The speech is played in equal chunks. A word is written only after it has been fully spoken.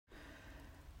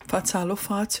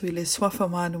Faatalofa atu I le swafa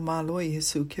manu malo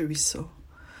Iesu Keriso.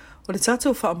 O le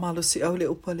tatou faamalo si au le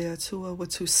upa le Atua wa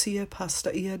Tusi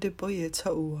pasta ia de boye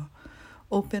taua.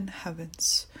 Open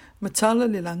heavens.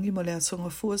 MATALA le langi mo le atonga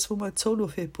fuas fu tolu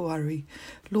FEPUARI.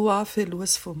 Lua fe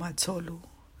luas fu tolu.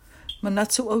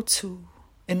 Manatu Autu.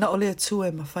 E na o le Atua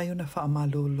e mafai una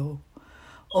faamalolo.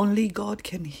 Only God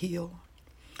can heal.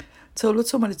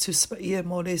 Tauloto ma le Tusi Paia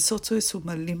mo le Esoto e su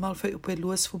ma limal fe upe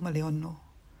luas fu leono.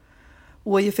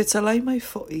 Ua ia fetalai mai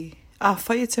foi,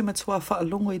 Āfai e te matuā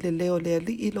whaalongo I le leo lea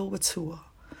li I lo watua.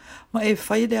 Ma e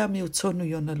whai le amio tonu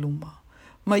I ona luma.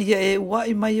 Ma ia e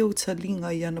wai mai o taliga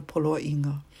I ana poloa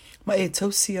inga. Ma e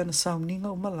tausi ana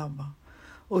sauniga o malama.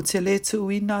 O te le tu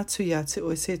uina atu ia te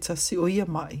o se tasi o ia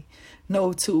mai, na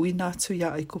o tu uina atu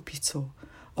ia Aikupito.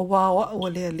 A wāwa o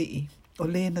lea li o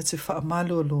le na te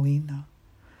faamālōlōina.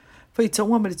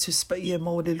 Faitauga ma le Tusi Paia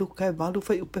mo le Luka e walu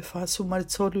fai upe fasu ma le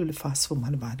tolu le fasu ma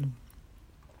le walu.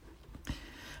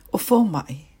 O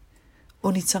faama'i,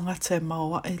 o ni tangata e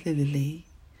maoa e lelelei,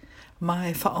 ma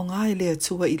e whaonga I le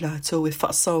Atua I latou e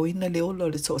whaasauina le olo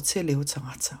le to tele o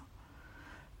tangata.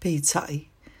 Pei tai,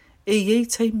 e iei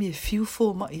taimi e fiu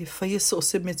faama'i e whaia so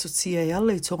se metotia e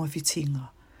ala I tonga fitinga,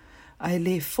 a e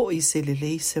le foi se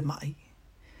lelei se mai.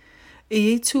 E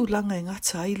iei tūlanga e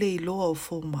ngata I le iloa o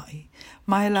faama'i,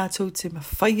 ma e latou te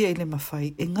mawhai e le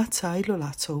mafai e ngata I lo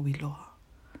latou I loa.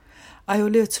 Ai o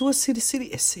le Atua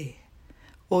Silisili Ese,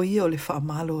 o ia o le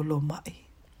faamalolo mai.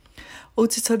 O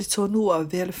te tonu a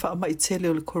vea le faama'i tele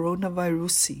o le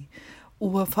coronavirusi,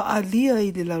 ua faalia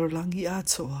I le larolangi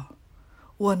atoa,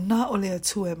 ua na o le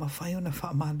Atua e mawhai ona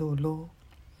faamalolo.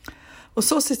 O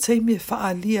so se teimi e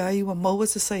faalia ai ua maua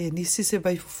se sayanisi se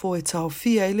vaifofo e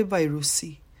taofia I le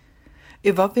virusi,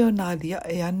 e vave o nalia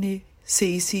e ane se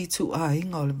isi tu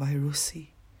ainga o le virusi.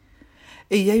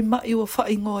 E iei mai ua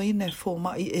whaingoa ina e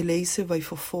faama'i e leise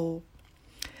vaifofo,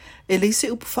 e leise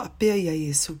upu faapea ia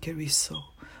Iesu Keriso,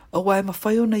 a wae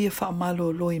mawhai ona ia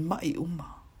faamalōlō I mai uma.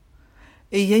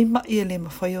 E iei mai e le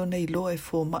mawhai ona I loa e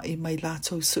faama'i mai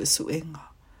latou suenga.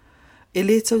 E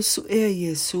le tau suea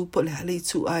Iesu po le hale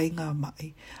tu ainga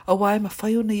mai, a wae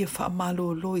mawhai ona ia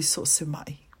faamalōlō I so se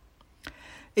mai.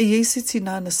 E Iesu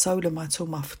tina na sau le mātou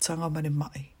mawhatanga mane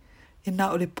mai, e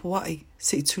na o le puai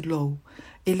se I tulou,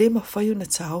 e le mawhai ona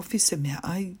taofi se mea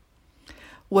ai.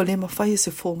 Ua le mawhai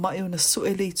se faama'i ona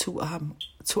suele I tu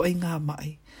ainga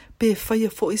mai, pe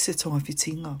whaia fo I se tonga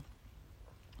fitinga.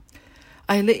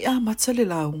 Ai le ia mata le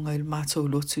launga I le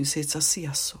Tauloto se tasi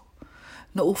aso,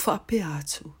 na ufa pe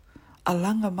atu,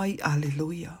 alanga mai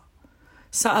aleluia.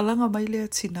 Sa alanga mai lea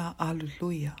tina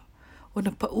aleluia,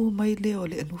 ona pau mai leo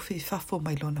le anufe I fafo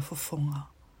mai lona fofonga.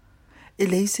 E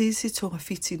leise isi tonga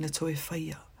fitina to e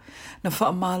whaia, na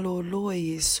faamālōlō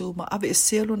e Iesu ma ave e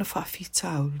selo na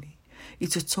faafitauli, I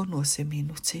te tonu o se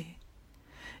minute.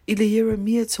 I le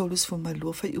Jeremia tolus fu mai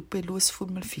lua fai upe luas fu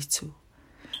malfitu.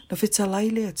 Na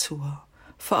fetalai le Atua,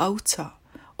 faauta,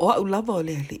 o au lava o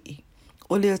le alii,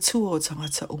 o le Atua o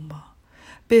tangata uma.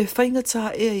 Be whainga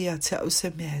tā ea ia te au se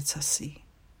mea e tasi.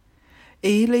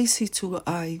 E I leisi tua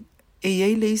ai, e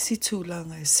iei leisi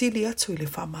tūlanga e sili atu I le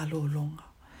faamalōlōnga.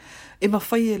 E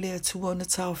mawhai e le Atua na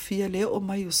tau fia le o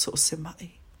mai o so se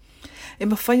mai. E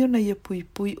mawhai ona ia pui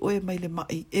pui o e mai le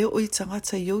mai e o I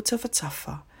tangata I au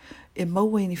tawhatafa e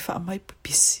maua ni faamai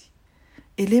pipisi.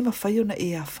 E le mawhai ona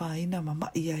e Āfai na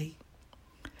mamai ai.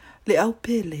 Le au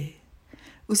pele,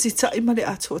 usi tai ma le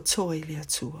atua toa I le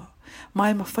Atua, ma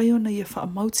e mawhai ona ia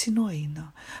faamauti noa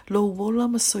ina, lo wola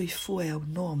ma soifua e au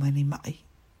noa mai ni mai.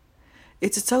 E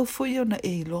te tau fui ona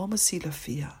e loa ma sila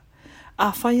fia,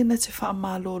 Āfai na te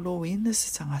faamalōlōina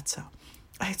se tangata,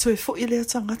 ai toi fui le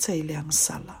tangata I le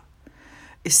angsala.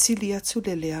 E sili atu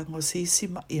le leango se isi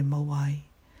ma e mawai.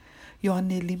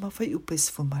 Ioane lima fai upes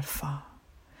fu marfa.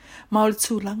 Ma o le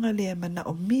tūlanga le e mana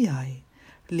o miai,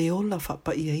 le ola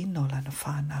whapaia ina o lana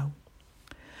whanau.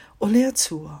 O le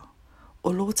Atua,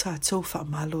 o lo tātou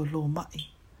faamalōlō mai.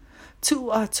 Tu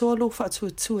a toa lo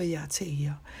whatua tua ia te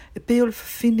ia, e pe o le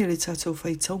whawhine le tātou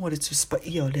Faitauga le Tusi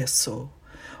Paia o le aso.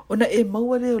 Ona e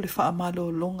maua le o le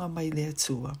faamalōlōnga mai le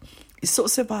Atua. I so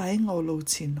se vaenga o lo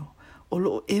tino, o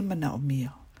lo e mana o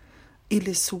mia, I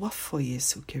le suafo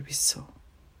Iesu Keriso.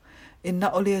 E na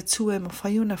o le Atua e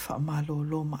mawhai ona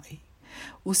faamalōlō mai,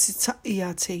 usi tai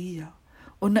a te ia,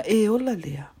 ona e ola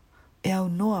lea, e au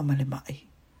noa male mai,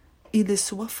 I le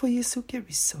suafo Iesu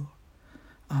Keriso.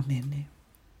 Amen.